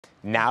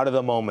Now to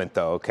the moment,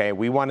 though, okay?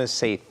 We want to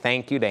say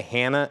thank you to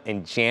Hannah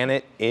and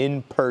Janet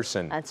in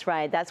person. That's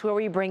right. That's where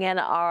we bring in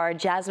our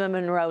Jasmine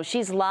Monroe.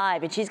 She's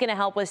live, and she's going to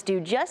help us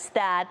do just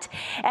that.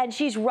 And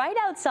she's right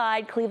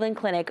outside Cleveland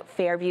Clinic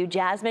Fairview.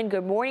 Jasmine,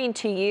 good morning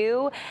to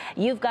you.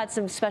 You've got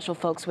some special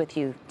folks with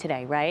you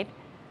today, right?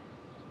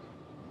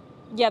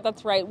 Yeah,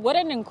 that's right. What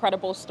an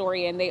incredible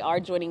story, and they are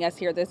joining us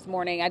here this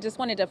morning. I just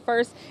wanted to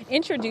first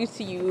introduce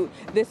to you,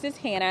 this is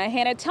Hannah.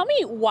 Hannah, tell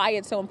me why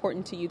it's so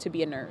important to you to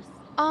be a nurse.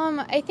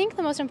 I think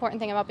the most important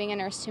thing about being a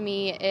nurse to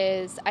me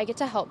is I get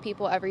to help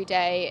people every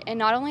day. And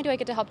not only do I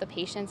get to help the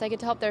patients, I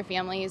get to help their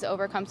families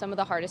overcome some of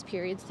the hardest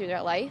periods through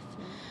their life.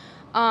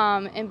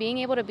 And being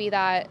able to be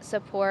that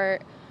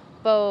support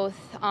both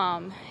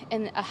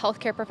in a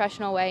healthcare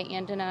professional way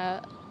and in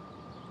a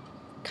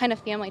kind of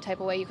family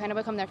type of way. You kind of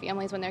become their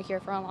families when they're here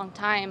for a long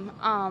time.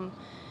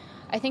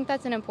 I think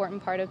that's an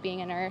important part of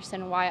being a nurse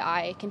and why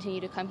I continue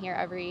to come here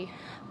every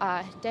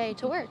day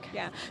to work.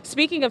 Yeah.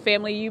 Speaking of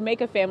family, you make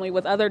a family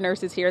with other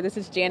nurses here. This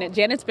is Janet.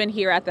 Janet's been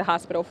here at the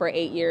hospital for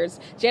 8 years.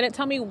 Janet,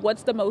 tell me,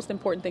 what's the most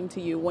important thing to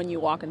you when you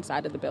walk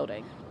inside of the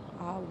building?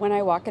 When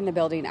I walk in the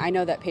building, I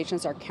know that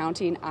patients are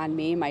counting on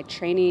me, my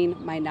training,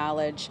 my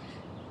knowledge,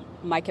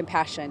 my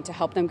compassion to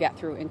help them get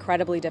through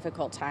incredibly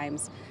difficult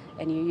times.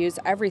 And you use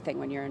everything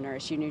when you're a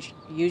nurse. You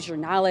use your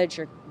knowledge,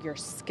 your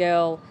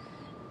skill,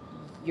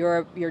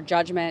 your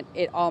judgment.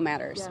 It all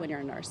matters when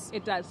you're a nurse.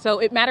 It does. So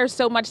it matters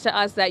so much to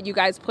us that you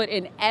guys put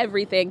in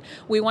everything.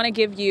 We want to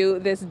give you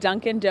this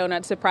Dunkin'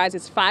 Donut surprise.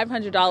 It's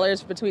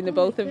 $500 between the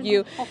both of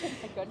you.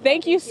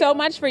 Thank you so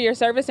much for your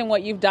service and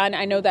what you've done.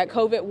 I know that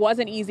COVID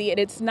wasn't easy and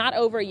it's not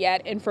over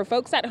yet. And for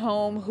folks at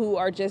home who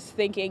are just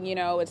thinking, you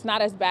know, it's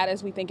not as bad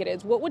as we think it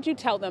is, what would you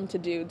tell them to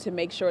do to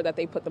make sure that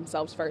they put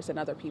themselves first and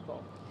other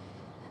people?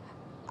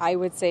 I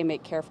would say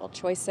make careful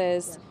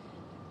choices. Yeah.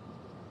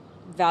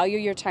 Value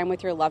your time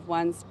with your loved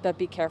ones, but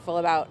be careful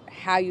about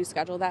how you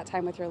schedule that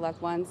time with your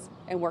loved ones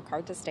and work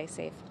hard to stay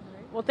safe.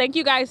 Well, thank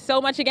you guys so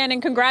much again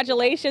and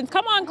congratulations.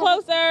 Come on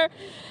closer.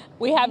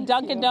 We have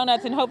Dunkin'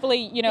 Donuts and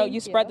hopefully, you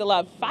spread the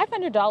love.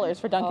 $500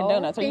 for Dunkin'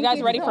 Donuts. Are you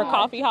guys ready for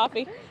coffee,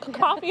 Holly?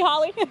 Coffee,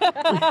 Holly?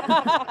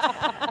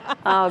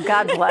 Oh,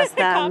 God bless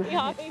them. Coffee,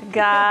 Holly.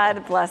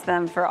 God bless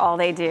them for all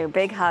they do.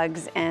 Big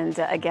hugs. And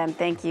again,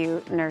 thank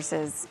you,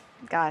 nurses.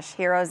 Gosh,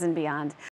 heroes and beyond.